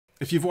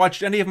If you've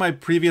watched any of my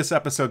previous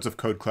episodes of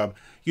Code Club,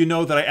 you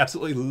know that I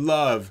absolutely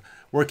love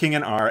working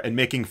in R and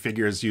making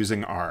figures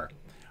using R.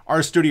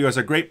 RStudio is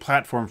a great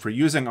platform for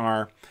using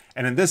R,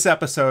 and in this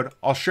episode,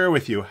 I'll share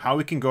with you how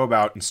we can go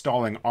about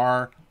installing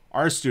R,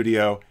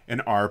 RStudio,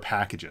 and R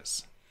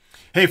packages.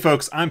 Hey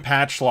folks, I'm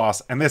Pat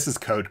Schloss, and this is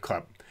Code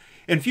Club.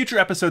 In future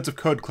episodes of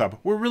Code Club,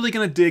 we're really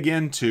going to dig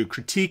into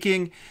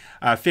critiquing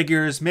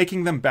figures,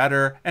 making them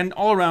better, and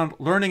all around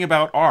learning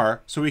about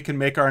R so we can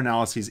make our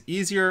analyses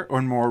easier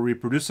or more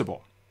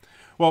reproducible.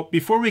 Well,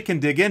 before we can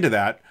dig into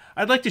that,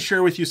 I'd like to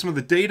share with you some of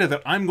the data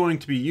that I'm going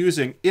to be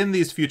using in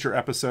these future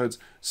episodes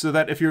so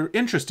that if you're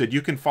interested,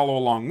 you can follow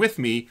along with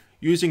me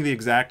using the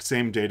exact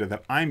same data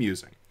that I'm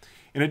using.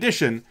 In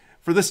addition,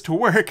 for this to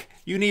work,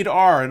 you need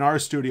R and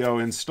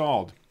RStudio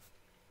installed.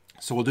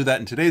 So we'll do that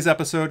in today's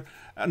episode.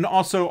 And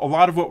also a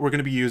lot of what we're going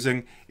to be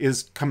using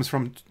comes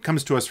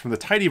to us from the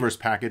tidyverse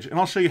package, and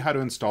I'll show you how to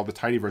install the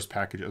tidyverse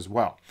package as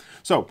well.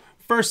 So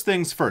first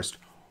things first,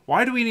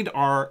 why do we need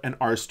R and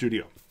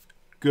RStudio?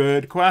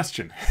 Good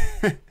question.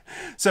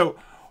 So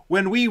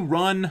when we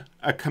run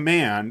a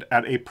command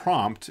at a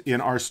prompt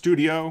in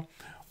RStudio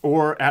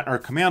or at our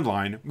command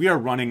line, we are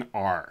running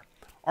R.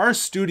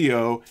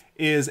 RStudio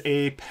is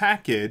a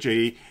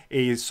package,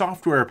 a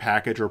software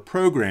package or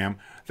program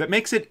that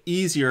makes it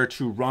easier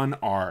to run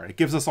R. It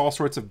gives us all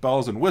sorts of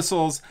bells and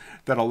whistles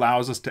that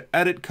allows us to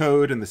edit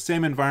code in the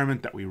same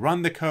environment that we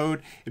run the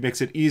code. It makes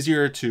it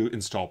easier to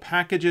install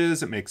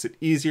packages. It makes it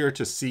easier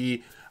to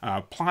see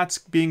plots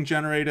being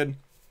generated.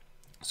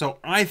 So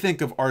I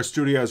think of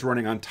RStudio as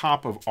running on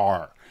top of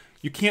R.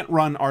 You can't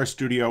run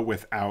RStudio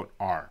without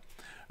R.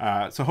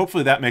 So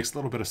hopefully that makes a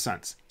little bit of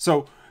sense.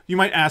 So you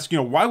might ask,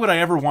 why would I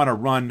ever want to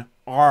run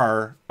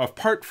R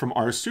apart from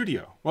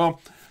RStudio? Well,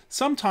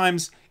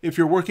 sometimes if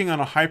you're working on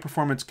a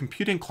high-performance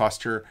computing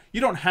cluster, you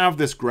don't have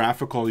this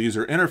graphical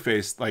user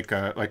interface like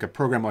a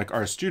program like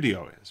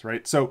RStudio is,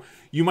 right? So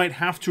you might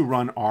have to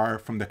run R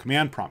from the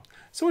command prompt.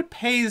 So it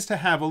pays to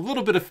have a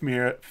little bit of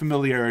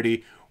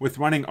familiarity with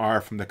running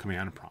R from the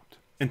command prompt.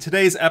 In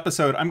today's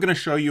episode, I'm going to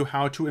show you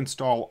how to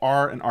install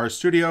R and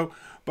RStudio,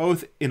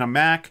 both in a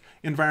Mac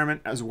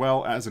environment as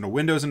well as in a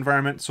Windows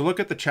environment. So look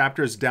at the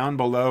chapters down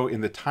below in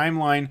the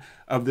timeline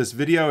of this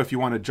video if you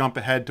want to jump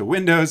ahead to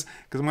Windows,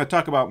 because I'm going to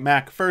talk about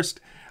Mac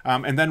first,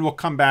 and then we'll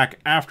come back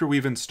after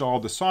we've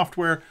installed the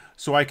software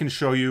so I can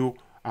show you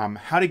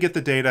how to get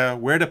the data,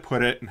 where to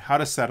put it, and how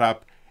to set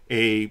up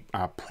a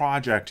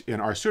project in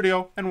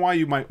RStudio and why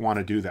you might want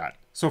to do that.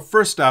 So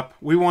first up,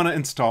 we want to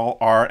install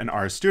R and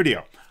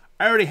RStudio.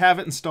 I already have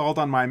it installed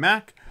on my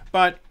Mac,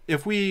 but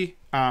if we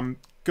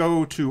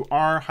go to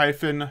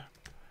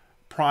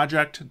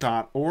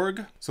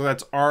r-project.org, so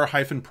that's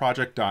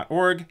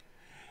r-project.org,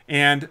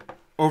 and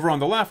over on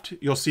the left,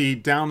 you'll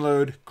see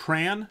download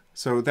CRAN.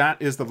 So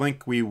that is the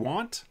link we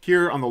want.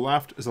 Here on the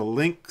left is all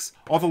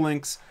the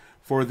links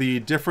for the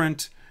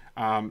different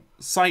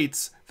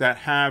sites that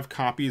have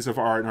copies of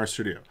R and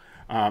RStudio.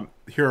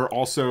 Here are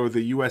also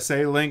the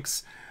USA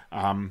links.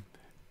 I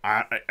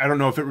don't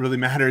know if it really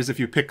matters if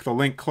you pick the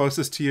link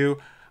closest to you.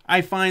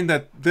 I find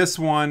that this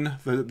one,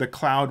 the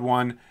cloud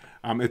one,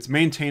 it's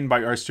maintained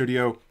by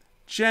RStudio,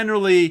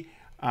 generally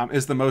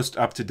is the most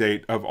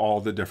up-to-date of all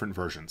the different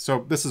versions.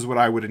 So this is what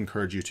I would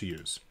encourage you to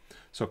use.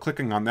 So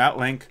clicking on that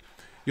link,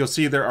 you'll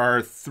see there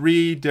are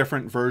 3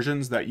 different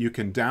versions that you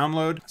can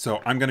download. So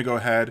I'm going to go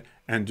ahead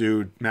and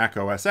do Mac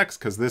OS X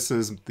because this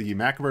is the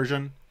Mac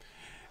version.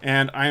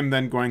 And I'm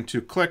then going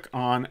to click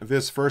on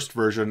this first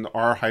version,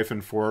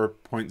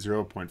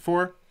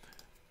 R-4.0.4.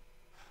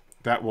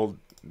 That will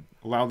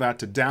allow that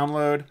to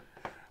download.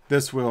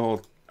 This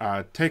will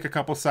take a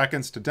couple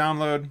seconds to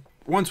download.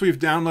 Once we've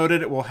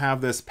downloaded it, we'll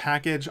have this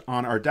package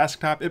on our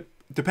desktop.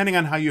 Depending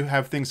on how you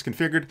have things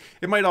configured,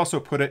 it might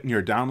also put it in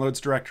your downloads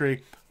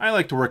directory. I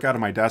like to work out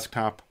of my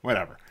desktop,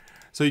 whatever.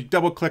 So you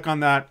double click on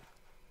that.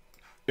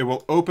 It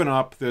will open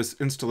up this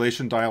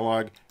installation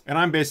dialog, and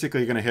I'm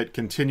basically going to hit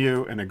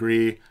continue and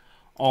agree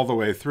all the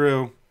way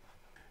through.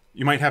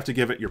 You might have to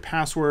give it your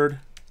password,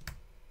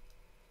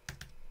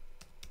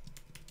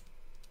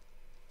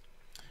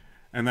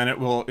 and then it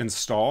will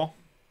install.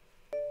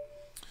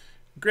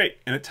 Great,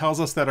 and it tells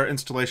us that our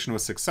installation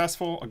was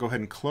successful. I'll go ahead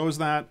and close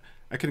that.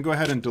 I can go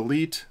ahead and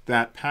delete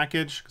that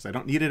package because I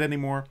don't need it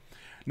anymore.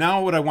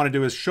 Now what I want to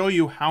do is show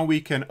you how we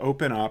can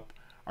open up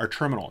our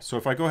terminal. So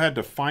if I go ahead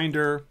to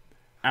Finder,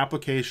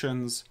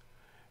 Applications,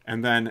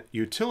 and then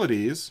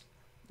Utilities,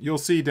 you'll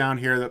see down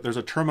here that there's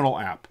a terminal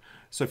app.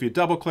 So if you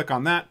double click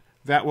on that,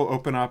 that will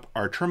open up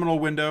our terminal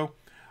window.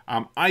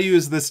 I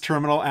use this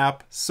terminal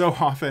app so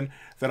often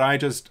that I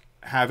just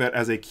have it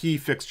as a key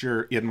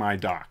fixture in my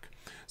dock.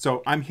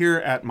 So I'm here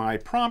at my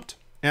prompt,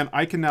 and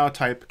I can now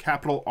type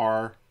capital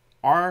R,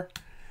 R,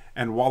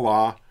 and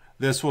voila,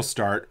 this will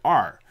start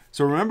R.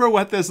 So remember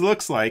what this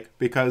looks like,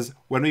 because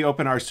when we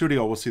open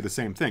RStudio, we'll see the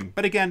same thing.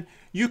 But again,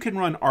 you can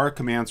run R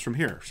commands from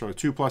here. So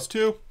 2 +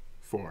 2,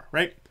 4,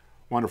 right?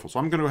 Wonderful. So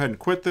I'm going to go ahead and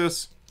quit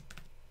this.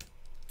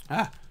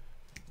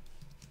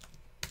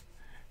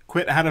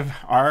 Quit out of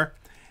R,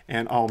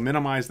 and I'll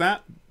minimize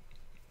that.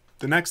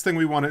 The next thing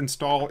we want to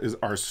install is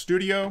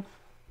RStudio.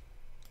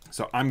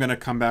 So I'm going to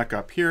come back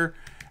up here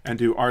and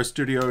do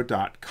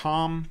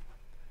rstudio.com.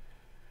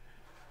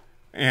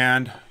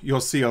 And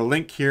you'll see a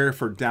link here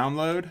for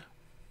download.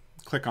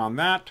 Click on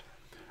that.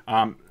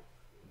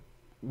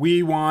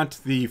 We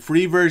want the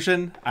free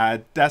version,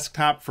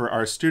 desktop for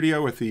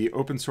RStudio with the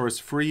open source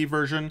free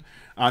version.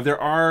 There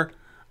are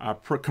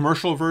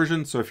commercial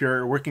versions, so if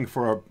you're working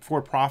for a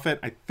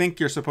for-profit, I think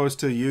you're supposed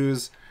to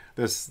use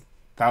this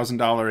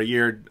 $1,000 a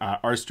year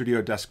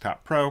RStudio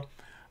Desktop Pro.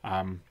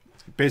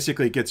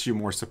 Basically gets you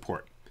more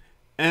support.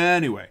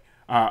 Anyway,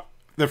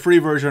 the free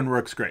version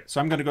works great. So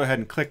I'm going to go ahead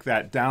and click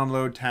that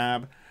download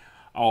tab.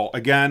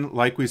 Again,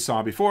 like we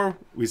saw before,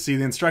 we see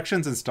the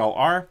instructions, install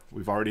R.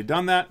 We've already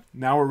done that.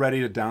 Now we're ready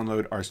to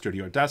download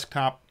RStudio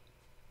Desktop.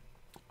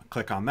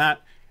 Click on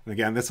that. And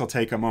again, this will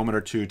take a moment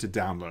or two to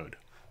download.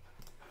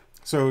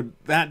 So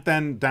that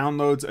then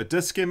downloads a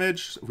disk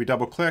image. If we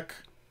double click,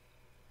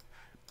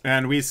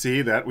 and we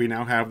see that we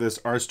now have this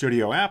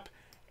RStudio app,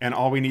 and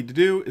all we need to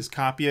do is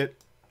copy it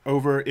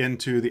over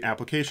into the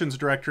applications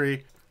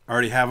directory. I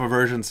already have a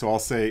version, so I'll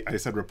say, I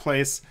said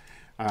replace.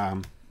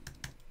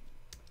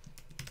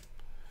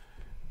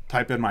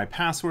 Type in my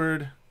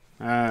password.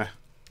 I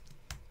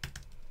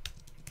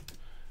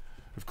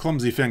have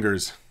clumsy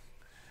fingers.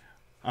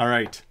 All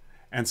right,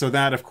 and so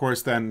that, of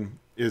course, then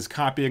is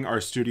copying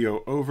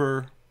RStudio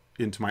over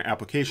into my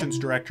applications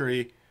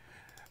directory.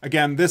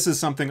 Again, this is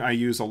something I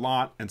use a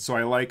lot, and so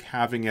I like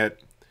having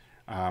it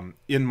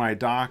in my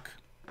dock.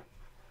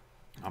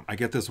 I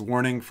get this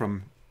warning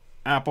from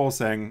Apple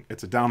saying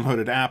it's a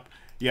downloaded app.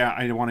 Yeah,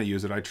 I want to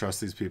use it. I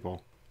trust these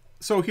people.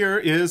 So here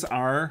is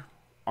our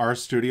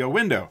RStudio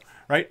window,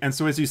 right? And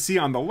so as you see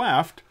on the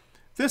left,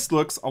 this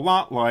looks a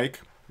lot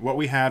like what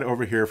we had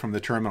over here from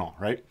the terminal,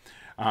 right?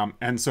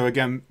 And so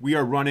again, we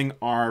are running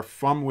R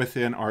from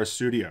within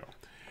RStudio.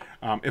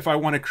 If I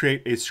want to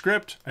create a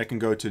script, I can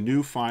go to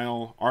New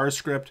File,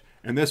 RScript,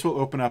 and this will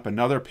open up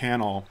another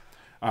panel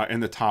in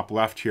the top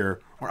left here,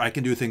 where I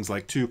can do things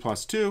like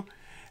 2+2,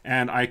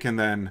 and I can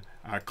then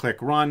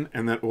click Run,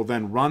 and that will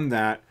then run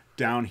that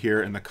down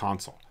here in the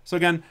console. So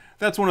again,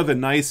 that's one of the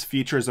nice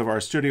features of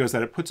RStudio, is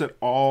that it puts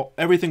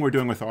everything we're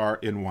doing with R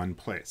in one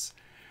place.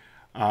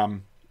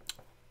 One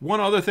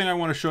other thing I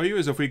want to show you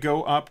is if we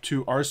go up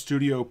to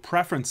RStudio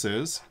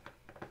Preferences,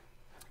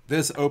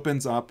 this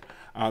opens up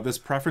this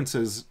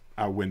Preferences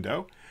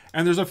window.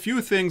 And there's a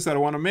few things that I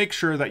want to make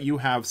sure that you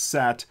have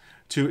set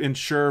to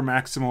ensure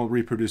maximal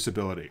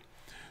reproducibility.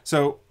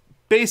 So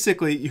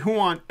basically, you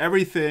want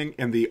everything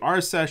in the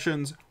R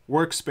sessions,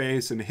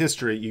 workspace, and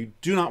history. You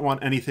do not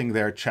want anything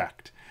there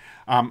checked.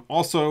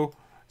 Also,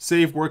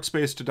 save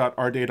workspace to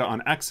 .rdata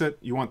on exit.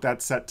 You want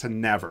that set to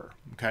never.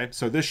 Okay,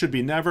 so this should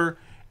be never,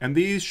 and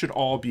these should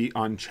all be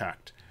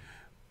unchecked.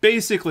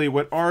 Basically,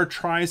 what R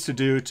tries to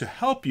do to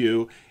help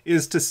you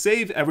is to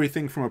save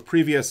everything from a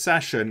previous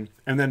session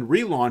and then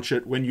relaunch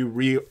it when you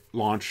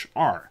relaunch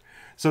R.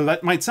 So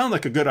that might sound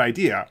like a good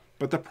idea,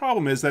 but the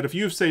problem is that if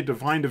you've, say,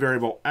 defined a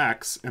variable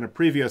X in a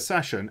previous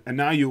session, and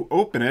now you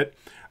open it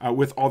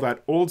with all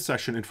that old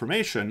session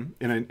information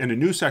in a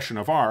new session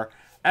of R,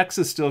 X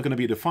is still going to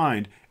be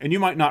defined, and you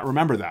might not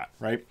remember that,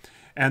 right?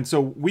 And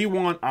so we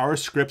want our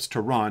scripts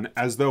to run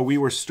as though we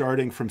were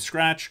starting from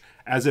scratch,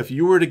 as if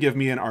you were to give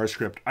me an R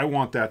script. I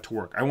want that to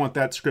work. I want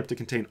that script to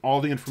contain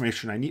all the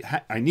information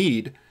I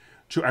need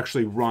to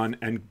actually run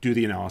and do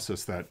the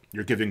analysis that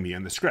you're giving me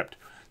in the script.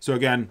 So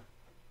again,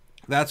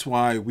 that's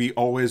why we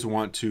always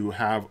want to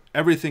have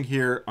everything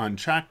here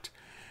unchecked,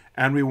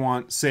 and we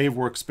want save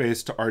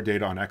workspace to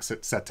RData on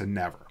exit set to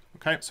never.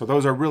 Okay, so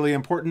those are really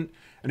important,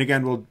 and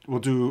again, we'll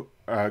do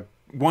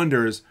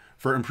wonders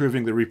for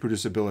improving the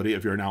reproducibility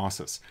of your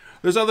analysis.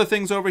 There's other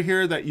things over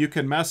here that you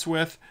can mess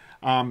with.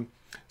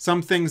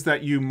 Some things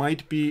that you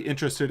might be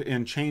interested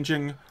in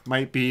changing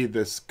might be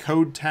this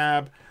code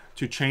tab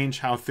to change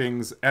how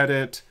things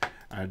edit,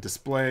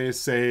 display,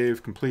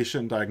 save,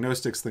 completion,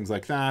 diagnostics, things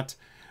like that.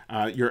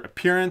 Your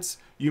appearance,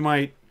 you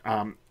might,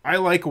 I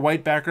like a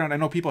white background. I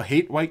know people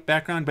hate white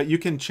background, but you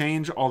can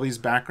change all these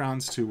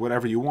backgrounds to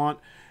whatever you want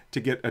to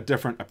get a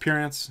different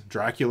appearance.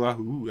 Dracula,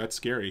 ooh, that's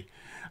scary.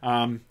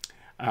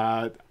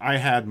 I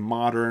had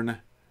modern,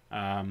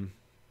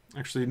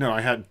 actually, no,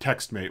 I had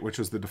TextMate, which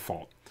was the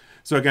default.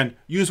 So again,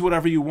 use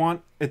whatever you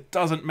want. It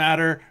doesn't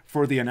matter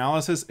for the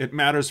analysis. It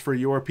matters for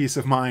your peace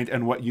of mind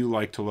and what you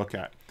like to look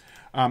at.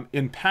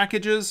 In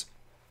packages,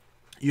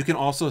 you can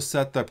also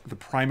set the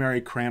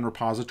primary CRAN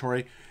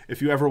repository.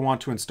 If you ever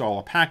want to install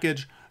a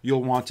package,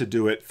 you'll want to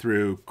do it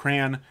through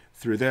CRAN,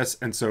 through this.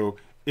 And so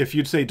if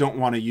you'd say don't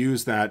want to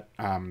use that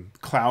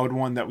cloud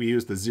one that we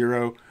use, the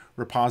 0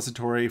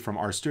 repository from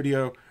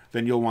RStudio,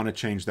 then you'll want to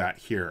change that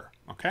here,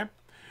 okay?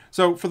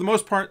 So for the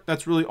most part,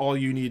 that's really all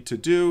you need to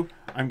do.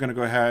 I'm going to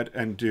go ahead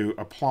and do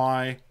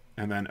apply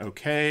and then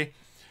okay,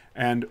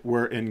 and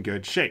we're in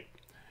good shape.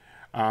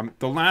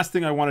 The last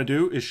thing I want to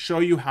do is show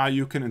you how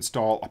you can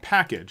install a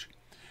package.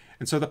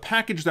 And so the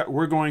package that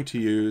we're going to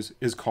use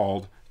is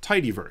called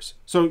tidyverse.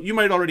 So you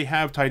might already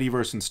have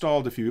tidyverse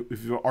installed if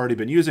you've already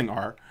been using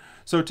R.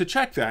 So to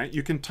check that,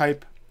 you can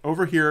type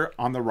over here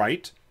on the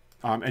right,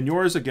 and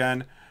yours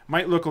again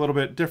might look a little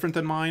bit different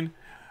than mine.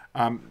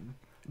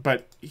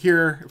 But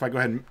here, if I go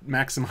ahead and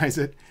maximize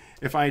it,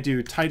 if I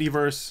do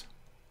tidyverse,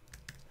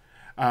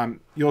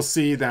 you'll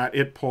see that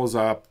it pulls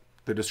up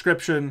the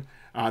description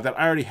that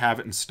I already have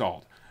it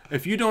installed.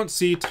 If you don't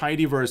see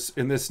tidyverse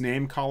in this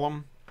name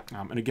column,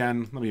 and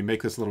again, let me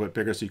make this a little bit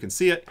bigger so you can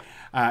see it.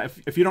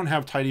 If you don't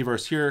have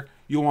tidyverse here,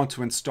 you'll want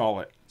to install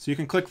it. So you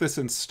can click this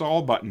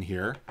install button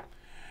here,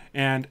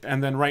 and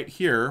then right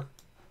here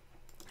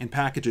in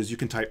packages, you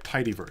can type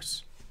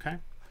tidyverse, okay?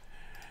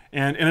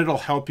 And it'll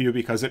help you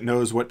because it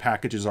knows what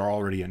packages are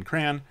already in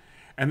CRAN.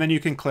 And then you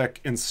can click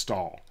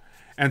install.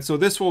 And so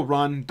this will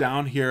run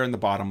down here in the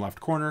bottom left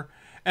corner,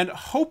 and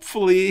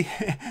hopefully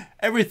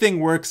everything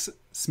works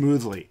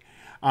smoothly.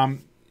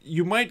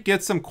 You might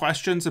get some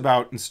questions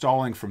about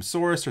installing from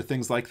source or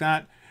things like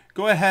that.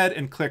 Go ahead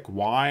and click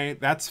Y,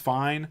 that's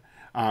fine.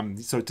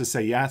 So to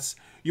say yes.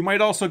 You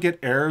might also get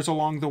errors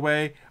along the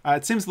way.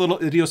 It seems a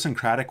little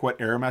idiosyncratic what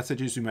error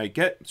messages you might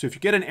get. So if you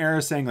get an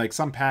error saying like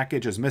some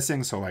package is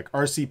missing, so like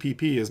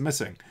RCPP is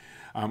missing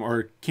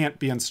or can't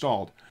be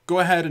installed, go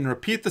ahead and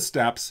repeat the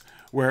steps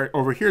where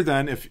over here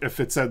then, if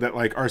it said that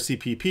like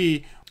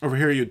RCPP, over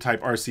here you'd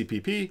type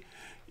RCPP,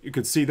 you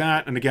could see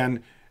that. And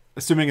again,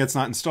 assuming it's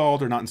not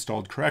installed or not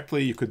installed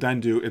correctly, you could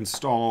then do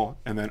install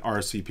and then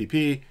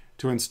RCPP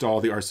to install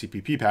the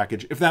RCPP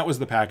package if that was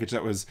the package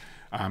that was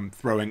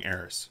throwing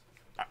errors.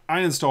 I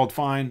installed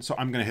fine, so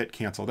I'm going to hit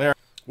cancel there.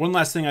 One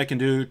last thing I can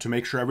do to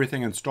make sure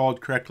everything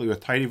installed correctly with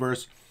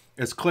tidyverse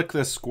is click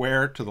this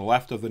square to the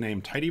left of the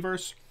name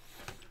tidyverse.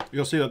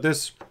 You'll see that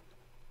this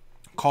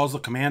calls the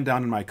command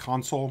down in my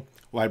console,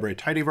 library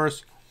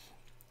tidyverse.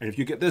 And if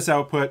you get this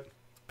output,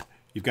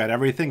 you've got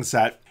everything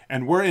set.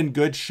 And we're in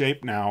good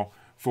shape now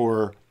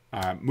for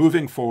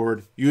moving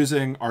forward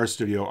using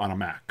RStudio on a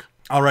Mac.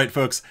 All right,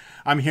 folks,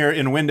 I'm here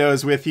in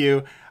Windows with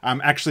you.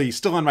 I'm actually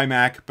still on my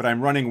Mac, but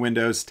I'm running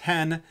Windows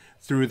 10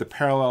 through the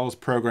Parallels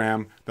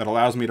program that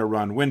allows me to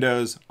run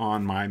Windows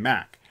on my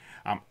Mac.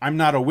 I'm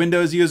not a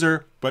Windows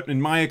user, but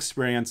in my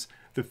experience,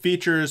 the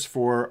features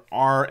for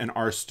R and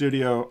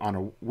RStudio on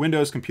a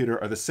Windows computer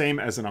are the same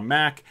as in a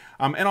Mac,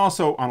 and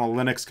also on a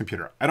Linux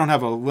computer. I don't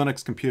have a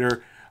Linux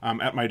computer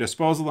at my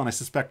disposal, and I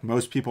suspect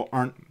most people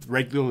aren't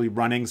regularly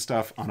running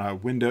stuff on a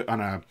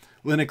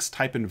Linux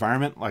type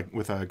environment, like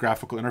with a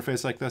graphical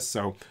interface like this.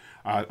 So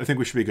I think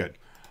we should be good.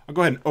 I'll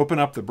go ahead and open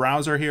up the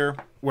browser here.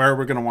 Where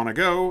we're going to want to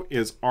go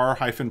is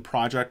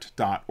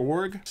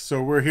r-project.org.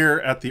 So we're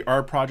here at the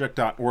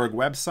rproject.org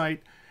website.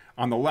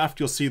 On the left,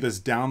 you'll see this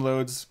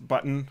downloads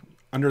button.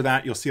 Under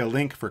that, you'll see a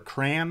link for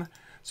CRAN.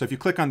 So if you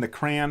click on the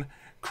CRAN,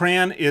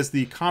 CRAN is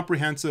the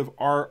comprehensive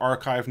R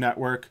archive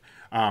network.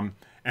 And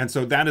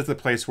so that is the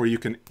place where you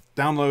can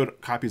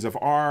download copies of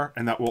R,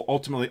 and that will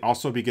ultimately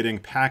also be getting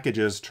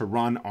packages to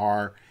run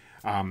R,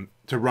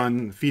 to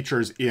run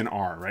features in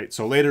R, right?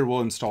 So later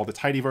we'll install the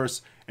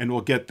tidyverse, and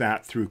we'll get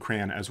that through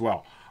CRAN as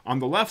well. On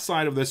the left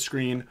side of this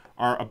screen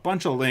are a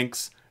bunch of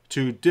links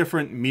to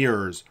different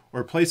mirrors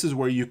or places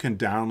where you can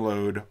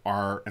download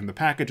R and the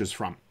packages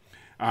from.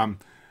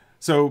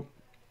 So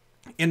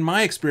in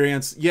my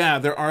experience, yeah,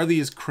 there are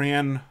these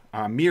CRAN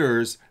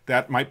mirrors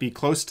that might be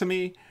close to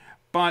me,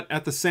 but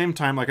at the same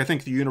time, like I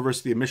think the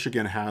University of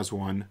Michigan has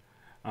one.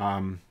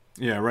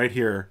 Yeah, right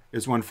here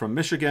is one from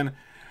Michigan.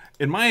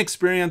 In my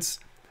experience,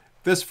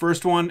 this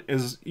first one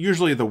is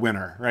usually the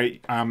winner,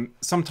 right?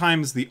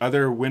 Sometimes the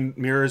other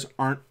mirrors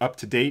aren't up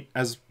to date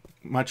as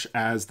much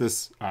as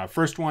this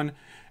first one.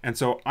 And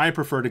so I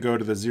prefer to go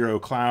to the Zero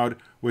Cloud,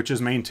 which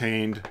is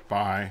maintained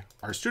by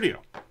RStudio.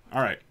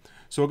 All right,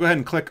 so we'll go ahead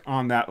and click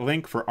on that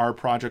link for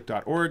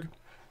rproject.org.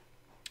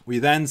 We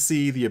then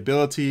see the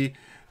ability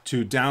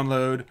to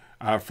download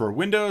for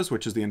Windows,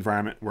 which is the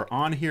environment we're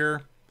on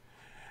here.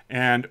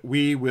 And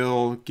we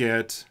will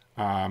get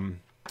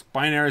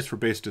binaries for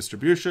base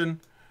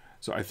distribution.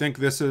 So I think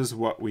this is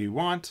what we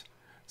want.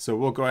 So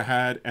we'll go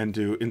ahead and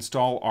do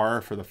install R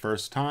for the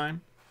first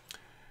time.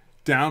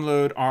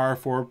 Download R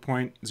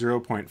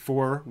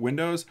 4.0.4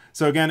 Windows.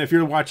 So again, if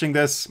you're watching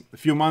this a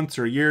few months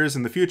or years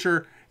in the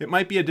future, it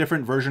might be a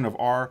different version of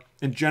R.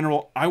 In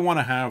general, I want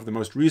to have the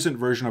most recent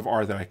version of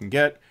R that I can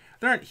get.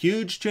 There aren't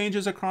huge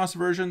changes across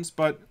versions,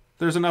 but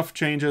there's enough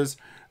changes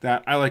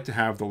that I like to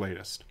have the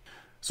latest.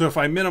 So if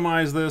I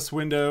minimize this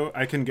window,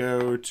 I can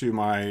go to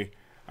my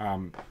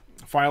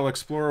File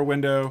Explorer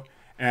window,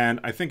 and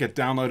I think it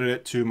downloaded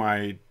it to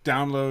my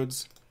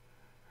downloads.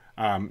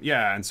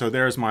 Yeah, and so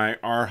there's my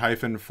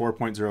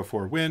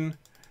R-4.04 win,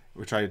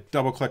 which I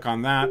double click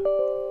on that.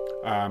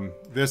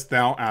 This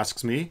now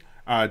asks me,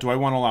 do I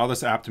want to allow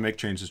this app to make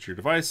changes to your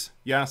device?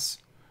 Yes.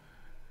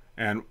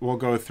 And we'll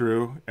go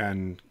through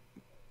and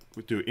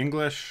do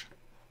English,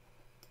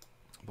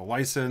 the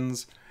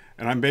license,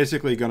 and I'm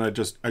basically going to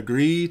just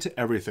agree to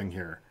everything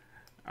here.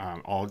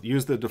 I'll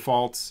use the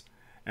defaults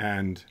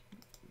and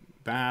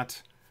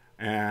that,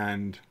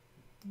 and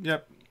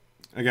yep,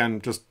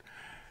 again, just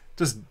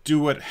do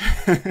what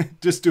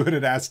just do what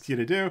it asks you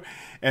to do,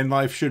 and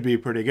life should be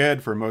pretty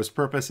good for most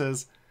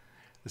purposes.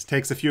 This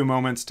takes a few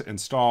moments to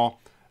install.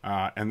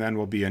 and then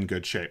we'll be in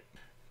good shape.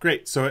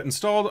 Great, so it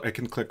installed. I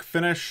can click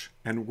finish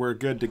and we're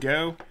good to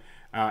go.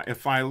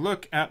 If I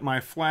look at my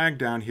flag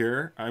down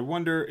here, I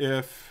wonder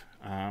if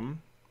I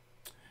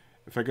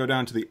go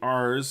down to the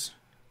R's,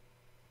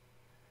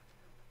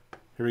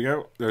 here we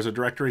go. There's a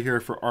directory here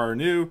for R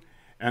new,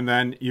 and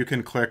then you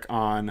can click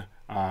on,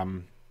 I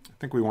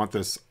think we want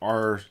this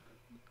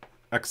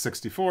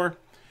RX64,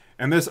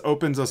 and this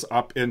opens us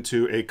up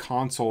into a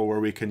console where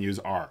we can use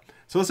R.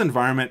 So this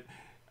environment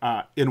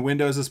in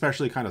Windows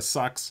especially kind of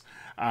sucks.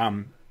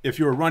 If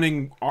you were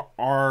running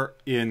R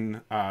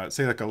in,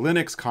 say, like a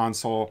Linux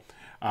console,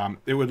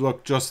 it would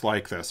look just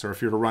like this. Or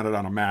if you were to run it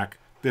on a Mac,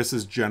 this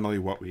is generally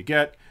what we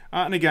get.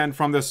 And again,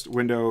 from this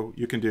window,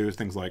 you can do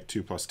things like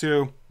 2 +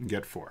 2 and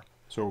get 4.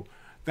 So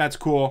that's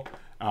cool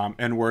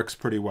and works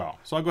pretty well.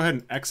 So I'll go ahead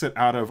and exit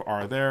out of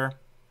R there.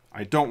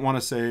 I don't want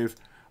to save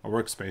a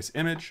workspace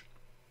image.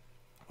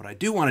 What I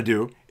do want to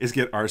do is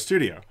get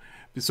RStudio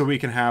so we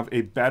can have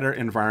a better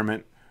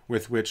environment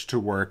with which to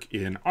work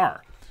in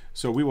R.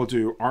 So we will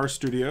do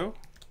rstudio.com,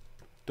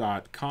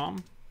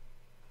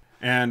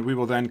 and we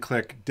will then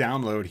click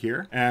download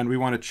here, and we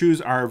want to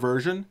choose our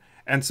version.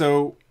 And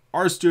so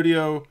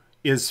RStudio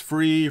is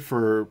free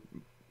for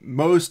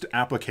most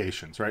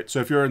applications, right? So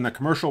if you're in the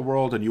commercial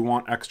world and you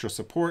want extra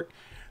support,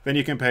 then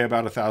you can pay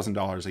about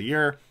 $1,000 a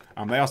year.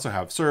 They also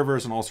have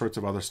servers and all sorts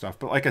of other stuff.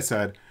 But like I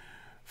said,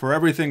 for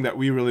everything that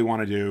we really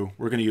want to do,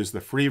 we're going to use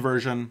the free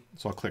version.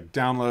 So I'll click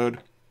download.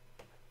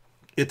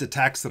 It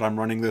detects that I'm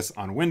running this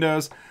on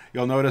Windows.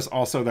 You'll notice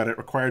also that it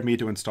required me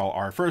to install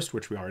R first,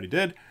 which we already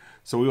did.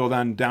 So we will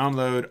then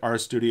download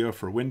RStudio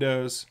for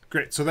Windows.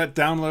 Great, so that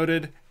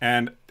downloaded.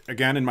 And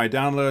again, in my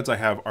downloads, I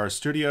have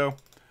RStudio.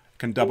 I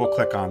can double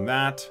click on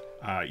that.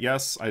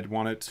 Yes, I'd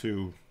want it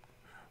to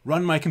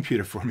run my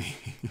computer for me.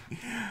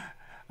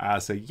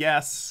 So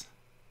yes,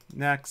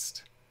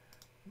 next.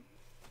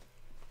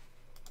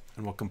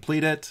 And we'll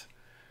complete it.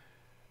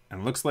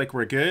 And it looks like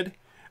we're good.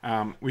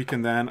 We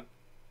can then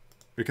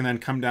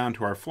come down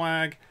to our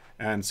flag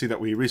and see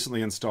that we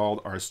recently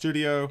installed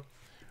RStudio.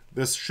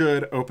 This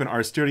should open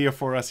RStudio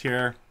for us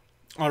here.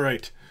 All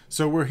right,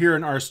 so we're here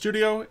in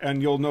RStudio,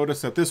 and you'll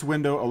notice that this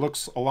window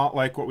looks a lot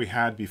like what we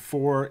had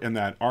before in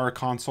that R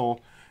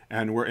console,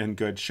 and we're in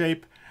good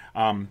shape.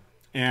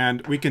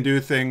 And we can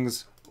do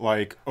things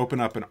like open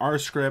up an R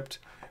script,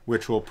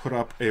 which will put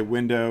up a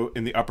window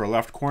in the upper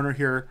left corner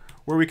here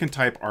where we can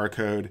type R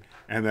code.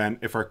 And then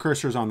if our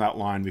cursor's on that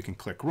line, we can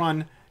click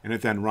run, and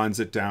it then runs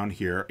it down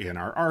here in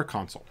our R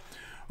console.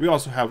 We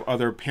also have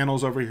other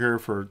panels over here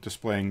for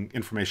displaying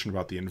information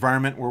about the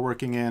environment we're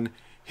working in,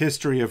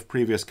 history of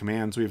previous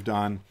commands we've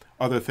done,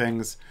 other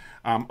things.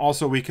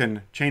 Also, we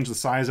can change the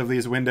size of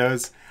these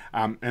windows,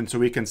 and so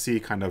we can see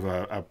kind of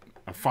a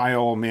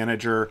file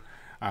manager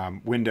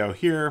window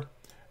here,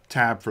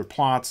 tab for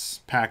plots,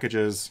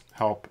 packages,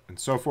 help, and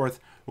so forth.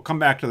 We'll come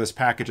back to this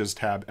packages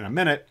tab in a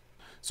minute.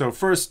 So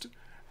first,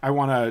 I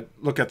want to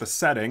look at the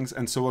settings,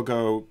 and so we'll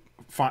go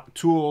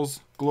Tools,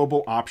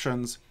 Global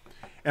Options.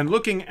 And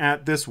looking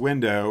at this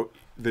window,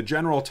 the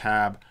General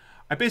tab,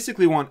 I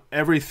basically want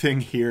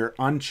everything here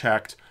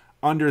unchecked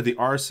under the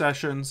R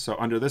session, so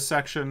under this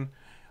section,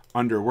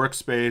 under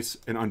Workspace,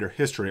 and under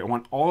History. I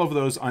want all of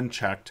those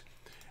unchecked.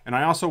 And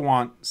I also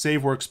want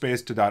Save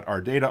Workspace to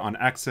 .rdata on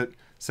exit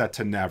set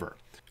to Never.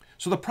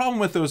 So the problem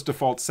with those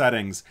default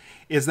settings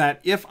is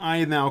that if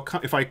I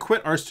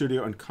quit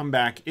RStudio and come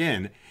back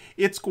in,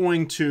 it's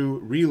going to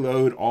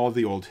reload all of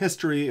the old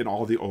history and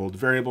all the old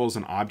variables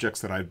and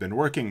objects that I've been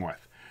working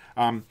with.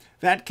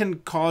 That can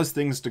cause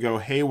things to go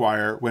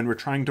haywire when we're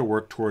trying to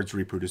work towards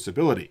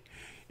reproducibility.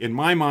 In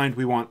my mind,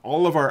 we want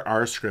all of our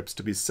R scripts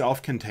to be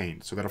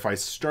self-contained so that if I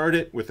start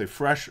it with a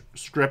fresh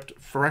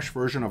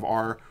version of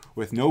R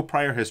with no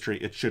prior history,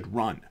 it should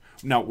run.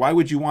 Now, why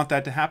would you want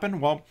that to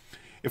happen? Well,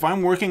 if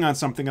I'm working on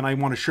something and I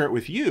want to share it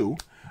with you,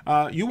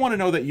 you want to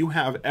know that you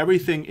have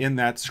everything in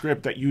that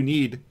script that you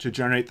need to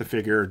generate the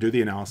figure or do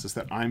the analysis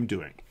that I'm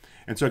doing.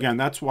 And so again,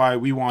 that's why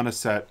we want to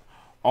set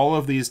all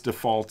of these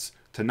defaults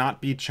to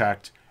not be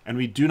checked, and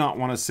we do not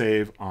want to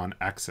save on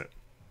exit.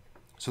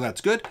 So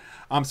that's good.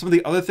 Some of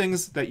the other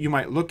things that you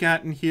might look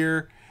at in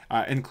here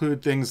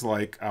include things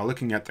like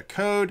looking at the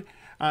code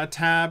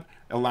tab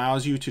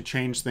allows you to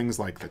change things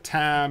like the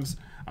tabs,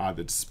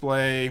 the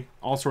display,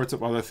 all sorts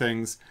of other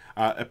things.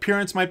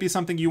 Appearance might be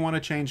something you want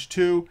to change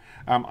too.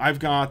 I've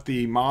got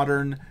the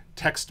modern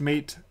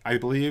TextMate, I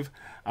believe.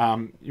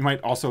 You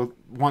might also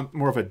want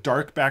more of a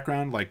dark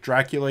background like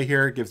Dracula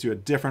here. It gives you a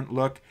different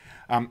look.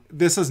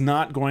 This is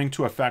not going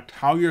to affect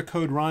how your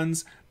code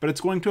runs, but it's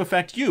going to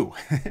affect you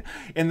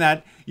in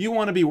that you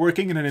want to be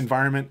working in an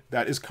environment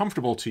that is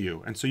comfortable to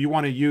you. And so you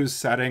want to use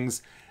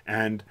settings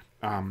and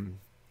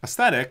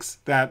aesthetics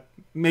that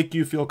make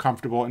you feel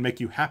comfortable and make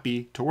you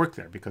happy to work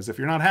there. Because if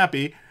you're not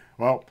happy,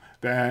 well,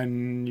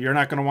 then you're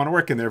not going to want to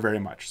work in there very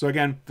much. So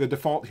again, the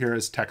default here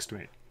is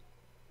TextMate.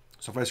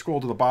 So if I scroll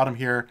to the bottom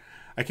here,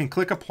 I can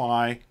click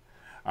apply.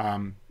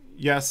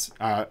 Yes,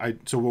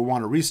 so we'll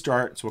want to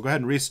restart. So we'll go ahead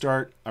and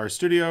restart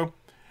RStudio.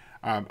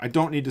 I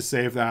don't need to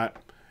save that.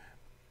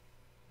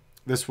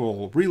 This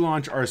will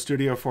relaunch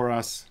RStudio for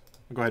us.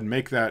 I'll go ahead and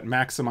make that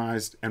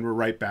maximized, and we're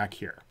right back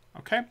here.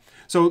 Okay,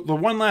 so the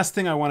one last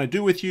thing I want to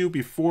do with you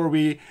before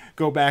we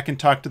go back and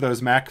talk to those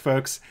Mac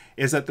folks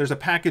is that there's a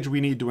package we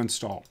need to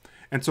install.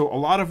 And so a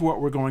lot of what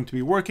we're going to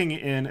be working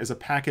in is a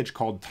package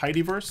called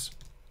tidyverse.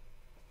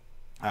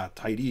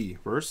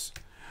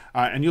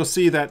 And you'll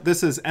see that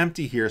this is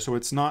empty here, so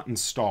it's not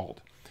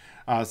installed.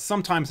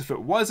 Sometimes if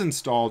it was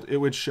installed, it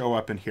would show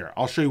up in here.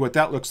 I'll show you what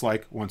that looks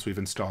like once we've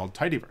installed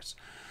tidyverse.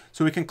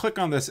 So we can click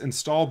on this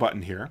install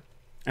button here,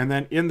 and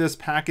then in this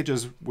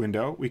packages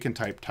window, we can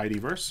type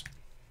tidyverse.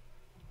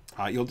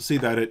 You'll see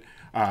that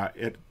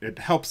it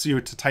helps you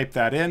to type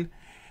that in.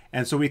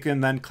 And so we can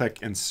then click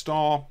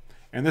install.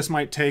 And this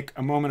might take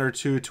a moment or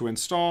two to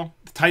install.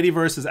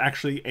 Tidyverse is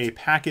actually a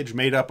package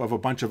made up of a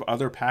bunch of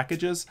other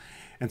packages.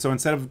 And so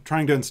instead of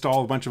trying to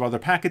install a bunch of other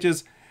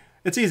packages,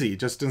 it's easy.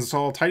 Just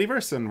install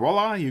tidyverse and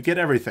voila, you get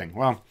everything.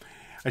 Well,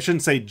 I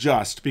shouldn't say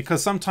just,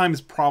 because sometimes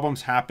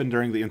problems happen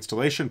during the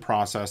installation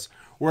process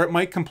where it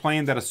might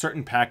complain that a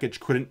certain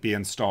package couldn't be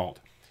installed.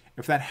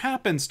 If that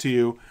happens to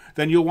you,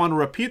 then you'll want to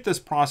repeat this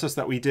process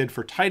that we did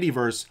for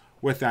tidyverse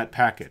with that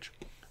package.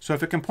 So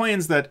if it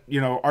complains that,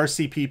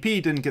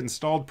 RCPP didn't get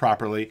installed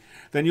properly,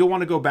 then you'll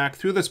want to go back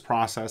through this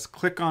process,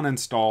 click on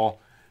install,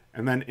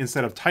 and then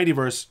instead of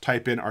tidyverse,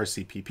 type in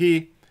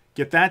RCPP,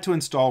 get that to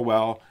install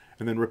well,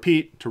 and then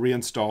repeat to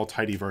reinstall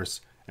tidyverse,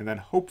 and then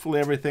hopefully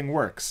everything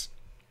works.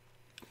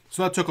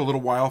 So that took a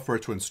little while for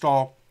it to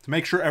install. To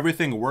make sure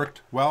everything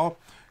worked well,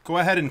 go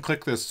ahead and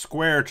click this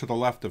square to the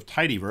left of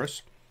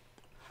tidyverse.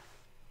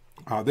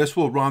 This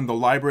will run the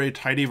library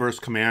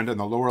tidyverse command in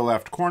the lower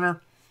left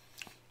corner.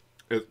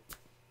 It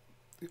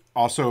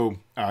also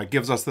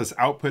gives us this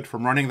output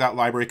from running that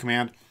library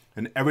command,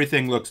 and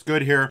everything looks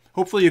good here.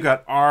 Hopefully you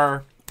got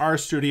R,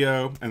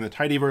 RStudio, and the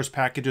tidyverse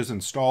packages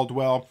installed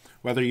well,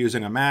 whether you're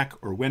using a Mac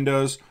or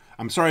Windows.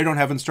 I'm sorry I don't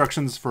have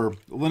instructions for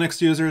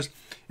Linux users.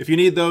 If you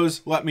need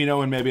those, let me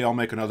know and maybe I'll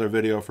make another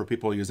video for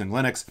people using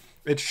Linux.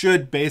 It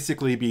should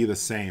basically be the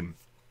same.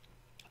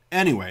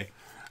 Anyway,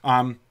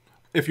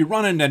 if you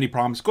run into any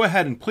problems, go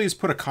ahead and please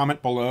put a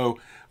comment below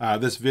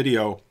this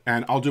video,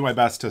 and I'll do my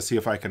best to see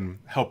if I can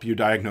help you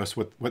diagnose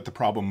what the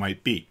problem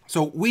might be.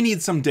 So we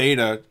need some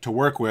data to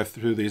work with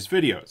through these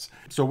videos.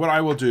 So what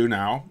I will do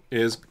now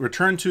is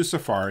return to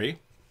Safari,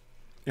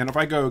 and if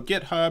I go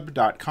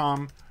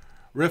github.com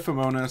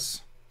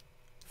Riffomonas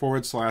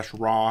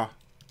 /raw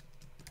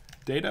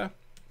data.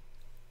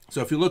 So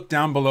if you look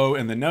down below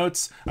in the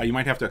notes, you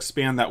might have to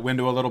expand that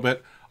window a little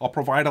bit. I'll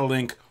provide a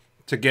link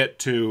to get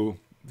to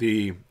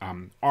the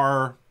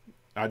R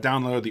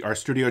download, the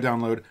RStudio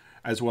download,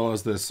 as well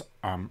as this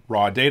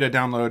raw data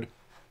download.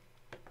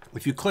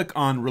 If you click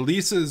on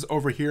releases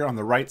over here on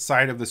the right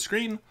side of the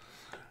screen,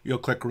 you'll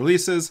click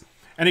releases.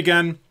 And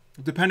again,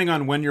 depending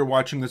on when you're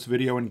watching this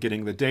video and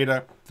getting the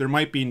data, there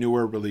might be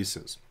newer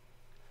releases.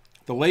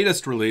 The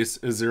latest release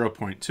is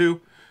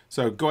 0.2.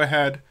 So go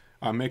ahead,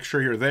 make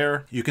sure you're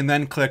there. You can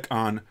then click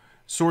on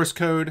source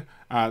code,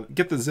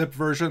 get the zip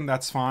version,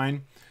 that's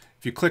fine.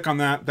 If you click on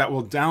that, that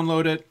will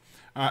download it.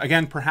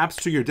 Again, perhaps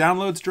to your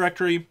downloads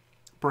directory,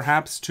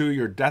 perhaps to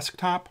your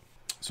desktop.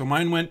 So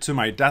mine went to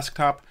my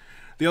desktop.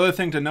 The other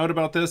thing to note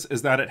about this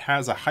is that it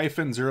has a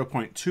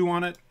 -0.2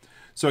 on it.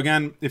 So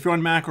again, if you're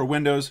on Mac or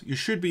Windows, you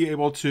should be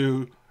able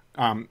to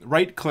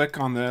right click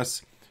on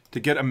this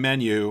to get a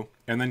menu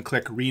and then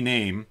click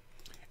rename.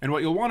 And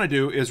what you'll want to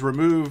do is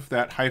remove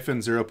that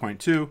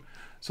 -0.2.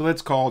 So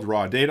that's called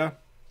raw data.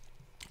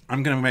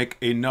 I'm going to make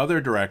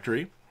another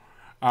directory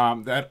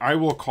that I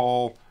will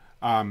call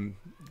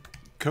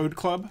code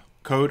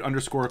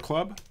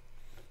 _club,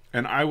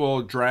 and I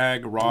will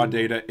drag raw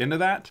data into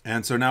that.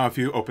 And so now if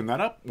you open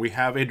that up, we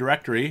have a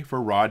directory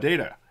for raw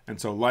data. And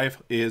so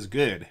life is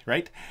good,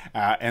 right?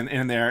 And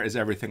in there is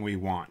everything we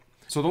want.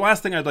 So the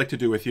last thing I'd like to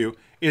do with you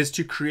is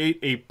to create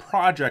a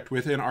project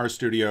within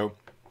RStudio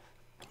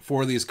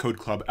for these Code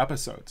Club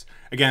episodes.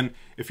 Again,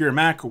 if you're a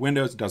Mac or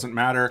Windows, it doesn't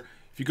matter.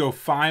 If you go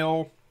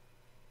File,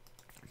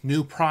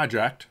 New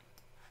Project,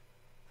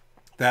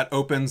 that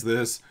opens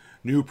this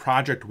new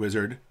project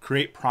wizard,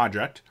 Create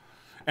Project,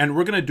 and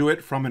we're going to do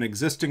it from an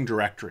existing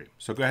directory.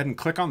 So go ahead and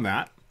click on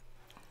that.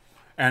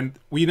 And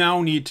we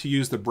now need to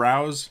use the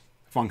Browse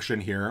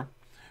function here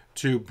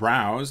to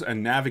browse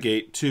and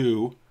navigate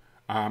to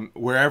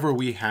wherever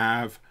we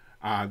have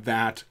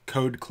that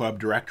Code Club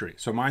directory.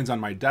 So mine's on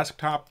my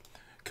desktop,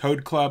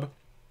 Code Club,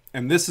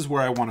 and this is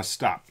where I want to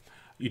stop.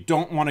 You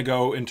don't want to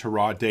go into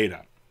raw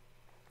data.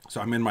 So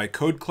I'm in my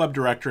Code Club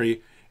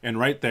directory, and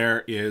right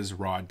there is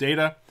raw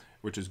data,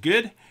 which is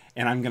good.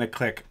 And I'm going to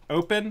click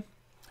open.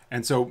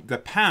 And so the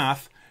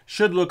path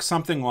should look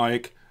something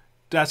like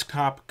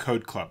desktop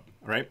Code Club,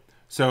 right?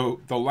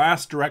 So the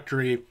last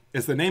directory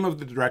is the name of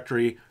the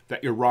directory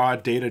that your raw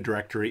data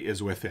directory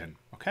is within,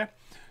 okay?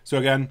 So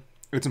again,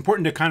 it's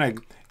important to kind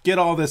of get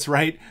all this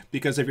right,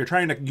 because if you're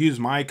trying to use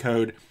my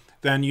code,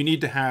 then you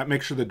need to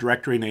make sure the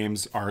directory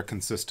names are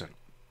consistent.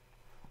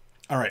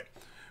 All right,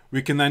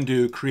 we can then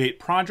do create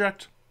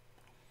project.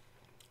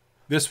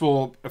 This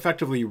will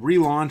effectively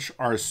relaunch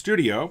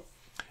RStudio.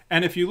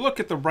 And if you look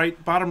at the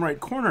bottom right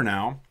corner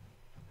now,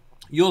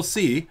 you'll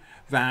see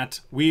that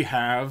we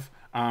have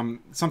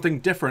something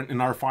different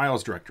in our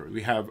files directory.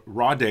 We have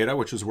raw data,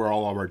 which is where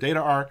all of our data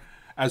are,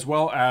 as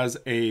well as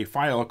a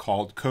file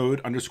called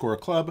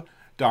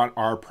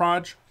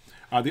code_club.rproj.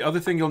 The other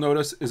thing you'll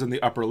notice is in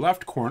the upper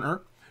left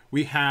corner,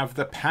 we have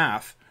the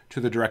path to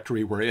the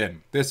directory we're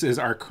in. This is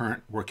our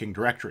current working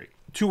directory.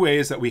 Two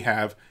ways that we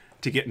have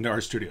to get into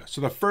RStudio.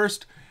 So the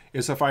first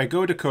is if I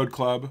go to Code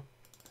Club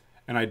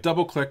and I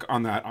double click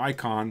on that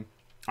icon,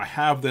 I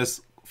have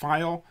this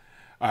file,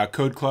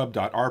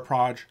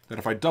 codeclub.rproj, that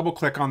if I double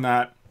click on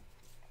that,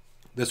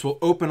 this will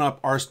open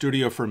up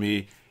RStudio for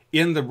me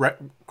in the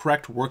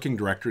correct working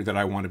directory that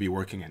I want to be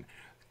working in.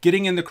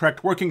 Getting in the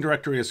correct working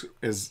directory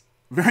is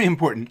very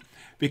important,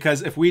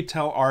 because if we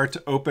tell R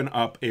to open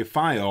up a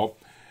file,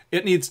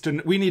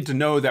 we need to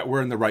know that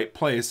we're in the right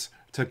place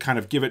to kind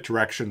of give it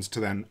directions to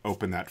then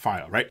open that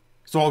file, right?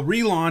 So I'll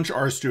relaunch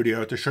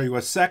RStudio to show you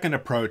a second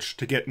approach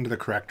to get into the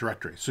correct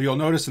directory. So you'll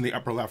notice in the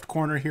upper left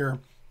corner here,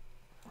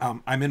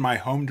 I'm in my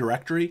home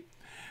directory.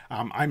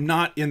 I'm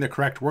not in the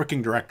correct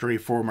working directory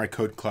for my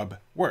Code Club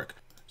work.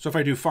 So if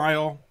I do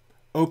File,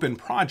 Open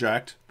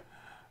Project,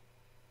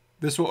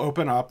 this will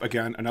open up,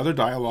 again, another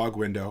dialog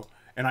window,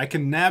 and I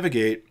can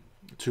navigate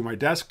to my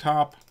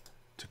desktop,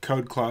 to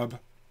Code Club,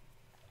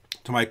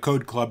 to my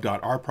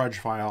codeclub.rproj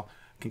file.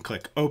 I can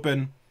click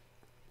Open.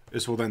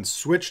 This will then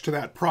switch to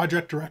that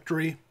project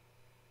directory,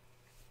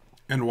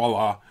 and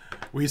voila,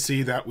 we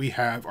see that we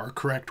have our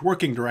correct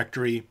working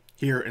directory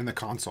here in the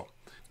console.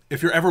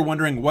 If you're ever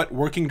wondering what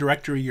working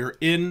directory you're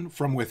in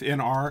from within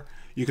R,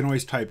 you can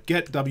always type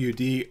get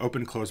wd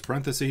open close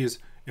parentheses,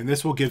 and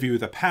this will give you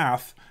the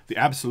path, the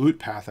absolute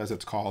path as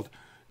it's called,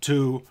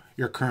 to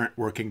your current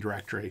working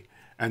directory.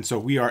 And so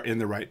we are in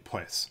the right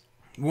place.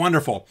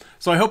 Wonderful.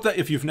 So I hope that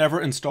if you've never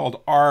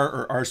installed R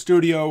or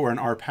RStudio or an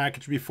R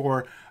package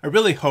before, I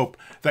really hope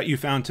that you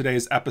found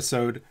today's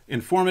episode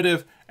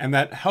informative and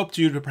that helped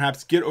you to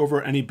perhaps get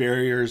over any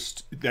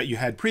barriers that you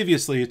had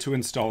previously to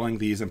installing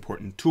these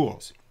important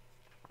tools.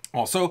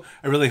 Also,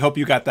 I really hope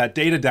you got that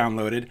data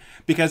downloaded,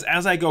 because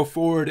as I go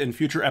forward in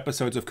future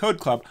episodes of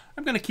Code Club,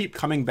 I'm going to keep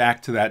coming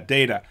back to that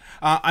data.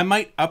 I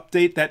might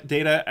update that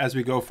data as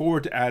we go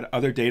forward to add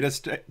other data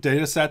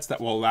sets that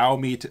will allow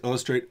me to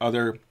illustrate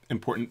other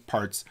important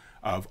parts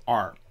of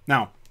R.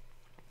 Now,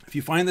 if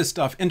you find this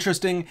stuff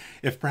interesting,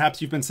 if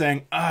perhaps you've been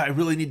saying, I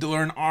really need to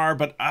learn R,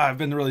 but I've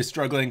been really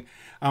struggling,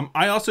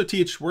 I also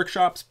teach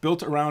workshops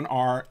built around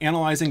R,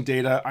 analyzing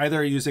data,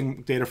 either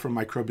using data from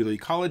microbial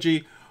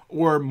ecology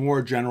or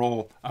more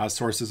general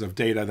sources of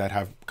data that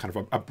have kind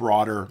of a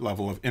broader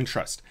level of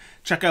interest.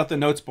 Check out the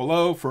notes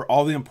below for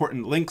all the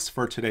important links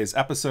for today's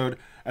episode,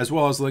 as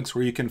well as links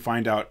where you can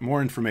find out more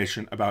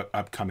information about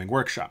upcoming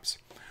workshops.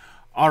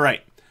 All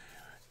right,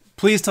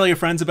 please tell your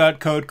friends about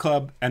Code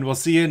Club, and we'll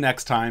see you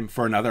next time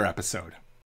for another episode.